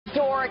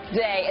historic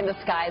day in the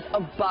skies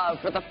above.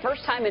 For the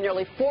first time in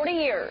nearly 40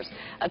 years,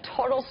 a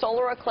total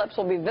solar eclipse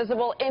will be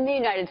visible in the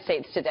United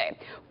States today.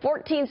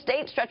 14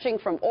 states stretching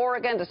from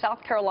Oregon to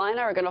South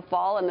Carolina are going to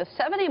fall in the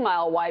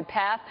 70-mile wide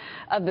path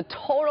of the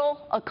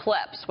total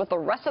eclipse, with the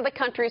rest of the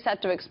country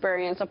set to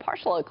experience a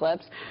partial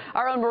eclipse.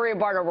 Our own Maria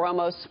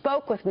Bartiromo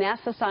spoke with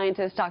NASA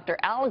scientist Dr.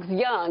 Alex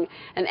Young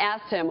and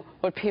asked him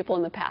what people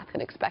in the path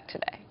can expect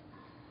today.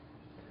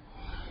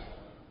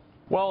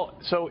 Well,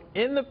 so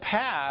in the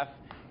path,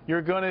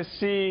 you're going to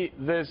see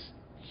this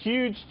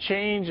huge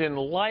change in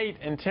light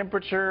and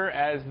temperature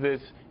as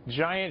this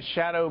giant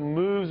shadow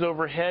moves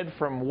overhead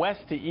from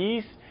west to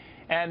east,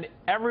 and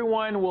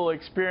everyone will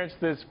experience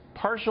this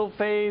partial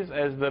phase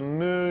as the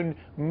moon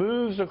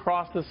moves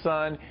across the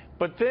sun.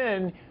 But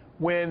then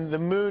when the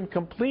moon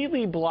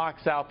completely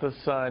blocks out the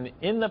sun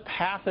in the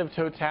path of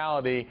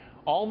totality,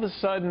 all of a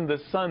sudden the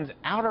sun's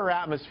outer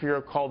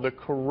atmosphere, called the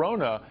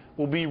corona,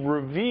 will be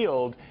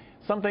revealed,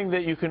 something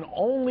that you can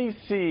only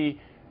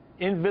see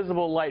in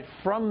visible light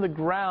from the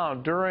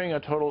ground during a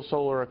total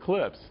solar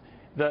eclipse.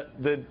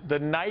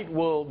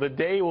 The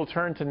day will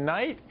turn to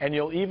night, and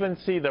you'll even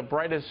see the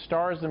brightest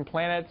stars and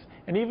planets,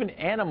 and even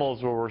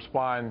animals will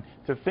respond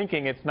to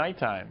thinking it's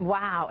nighttime.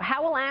 Wow.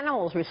 How will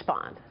animals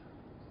respond?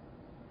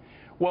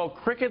 Well,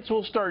 crickets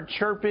will start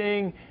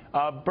chirping,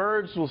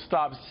 birds will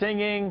stop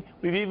singing.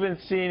 We've even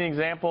seen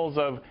examples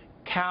of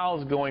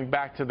cows going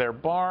back to their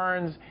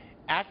barns,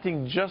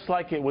 acting just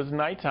like it was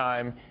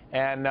nighttime,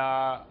 and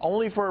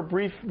only for a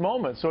brief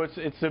moment. So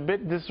it's a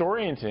bit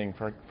disorienting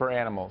for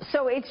animals.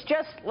 So it's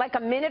just like a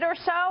minute or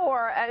so,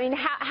 or I mean,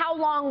 how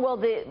long will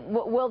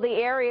the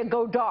area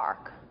go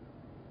dark?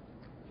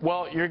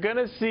 Well, you're going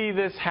to see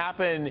this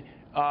happen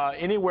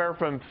anywhere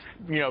from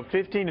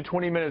 15 to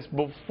 20 minutes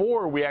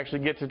before we actually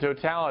get to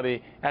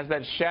totality. As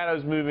that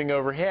shadow's moving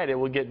overhead, it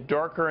will get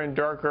darker and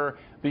darker.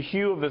 The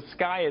hue of the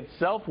sky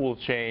itself will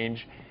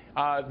change.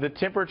 The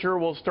temperature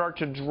will start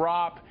to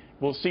drop.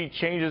 We'll see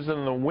changes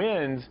in the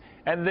winds,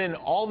 and then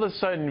all of a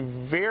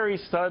sudden, very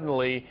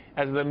suddenly,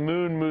 as the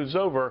moon moves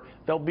over,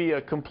 there'll be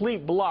a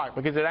complete block,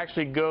 because it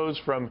actually goes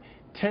from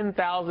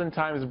 10,000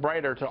 times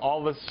brighter to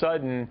all of a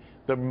sudden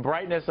the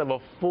brightness of a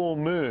full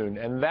moon,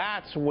 and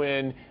that's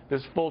when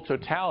this full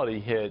totality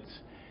hits.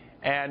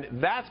 And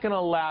that's going to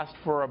last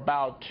for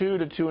about 2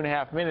 to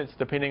 2.5 minutes,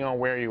 depending on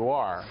where you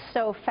are.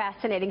 So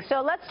fascinating.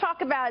 So let's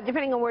talk about,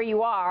 depending on where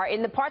you are,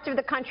 in the parts of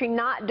the country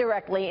not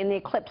directly in the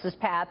eclipse's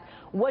path,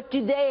 what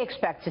do they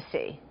expect to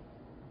see?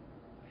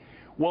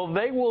 Well,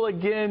 they will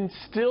again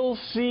still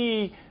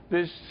see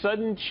this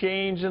sudden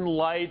change in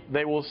light.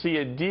 They will see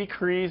a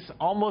decrease,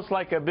 almost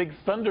like a big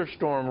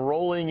thunderstorm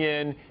rolling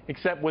in,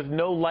 except with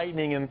no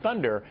lightning and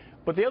thunder.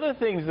 But the other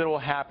things that will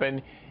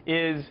happen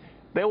is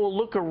they will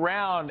look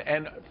around,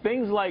 and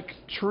things like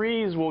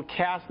trees will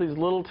cast these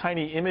little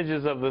tiny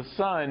images of the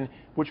sun,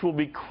 which will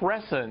be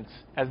crescents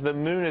as the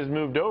moon has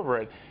moved over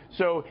it.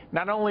 So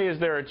not only is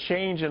there a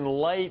change in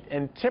light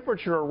and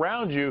temperature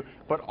around you,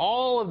 but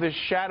all of the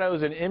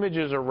shadows and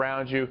images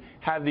around you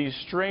have these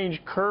strange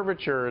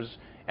curvatures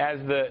as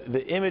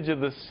the image of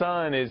the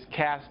sun is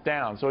cast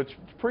down. So it's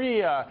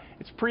pretty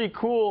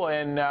cool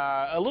and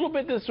a little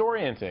bit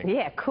disorienting.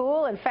 Yeah,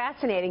 cool and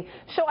fascinating.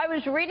 So I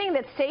was reading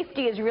that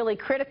safety is really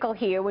critical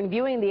here when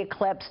viewing the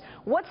eclipse.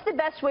 What's the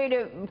best way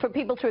for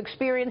people to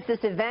experience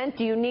this event?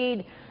 Do you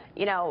need,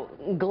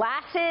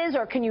 glasses,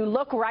 or can you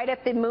look right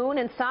at the moon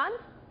and sun?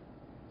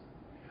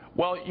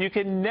 Well, you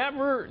can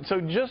never,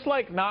 so just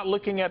like not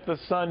looking at the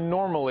sun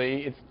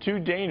normally, it's too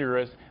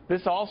dangerous,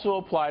 this also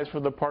applies for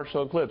the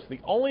partial eclipse. The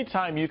only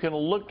time you can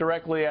look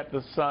directly at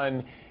the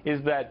sun is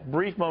that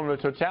brief moment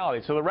of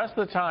totality. So the rest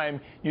of the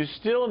time, you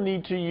still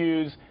need to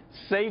use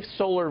safe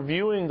solar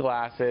viewing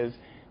glasses.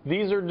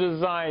 These are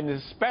designed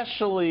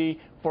especially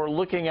for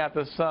looking at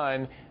the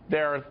sun.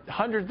 They're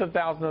hundreds of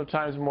thousands of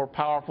times more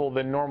powerful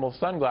than normal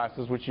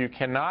sunglasses, which you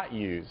cannot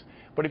use.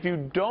 But if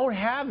you don't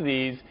have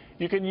these,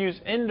 you can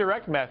use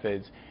indirect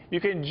methods.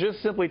 You can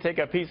just simply take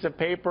a piece of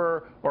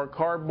paper or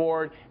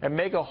cardboard and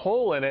make a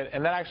hole in it,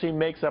 and that actually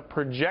makes a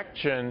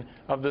projection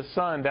of the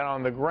sun down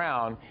on the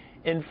ground.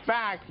 In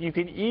fact, you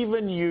can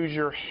even use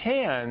your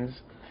hands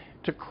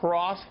to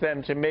cross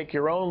them to make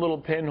your own little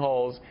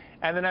pinholes.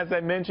 And then, as I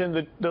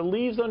mentioned, the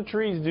leaves on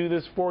trees do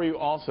this for you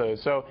also.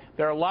 So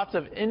there are lots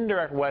of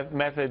indirect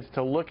methods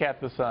to look at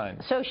the sun.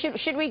 So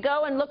should we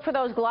go and look for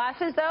those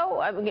glasses,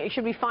 though?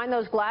 Should we find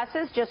those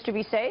glasses just to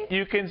be safe?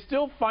 You can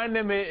still find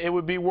them. It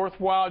would be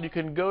worthwhile. You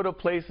can go to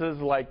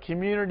places like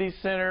community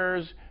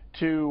centers,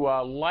 to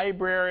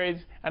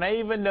libraries, and I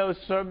even know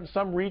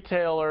some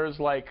retailers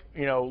like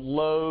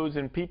Lowe's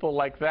and people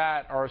like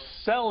that are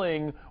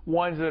selling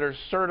ones that are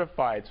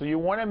certified. So you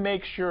want to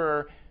make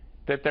sure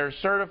that they're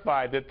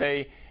certified,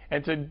 and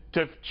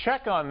to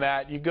check on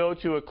that, you go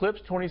to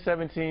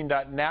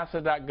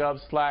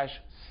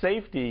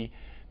eclipse2017.nasa.gov/safety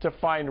to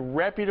find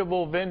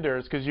reputable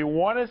vendors, because you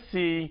want to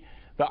see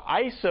the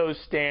ISO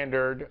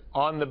standard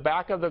on the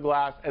back of the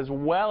glass, as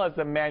well as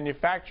the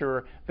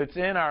manufacturer that's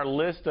in our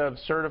list of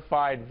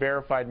certified,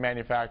 verified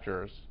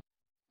manufacturers.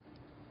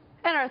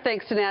 And our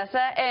thanks to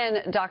NASA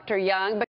and Dr. Young.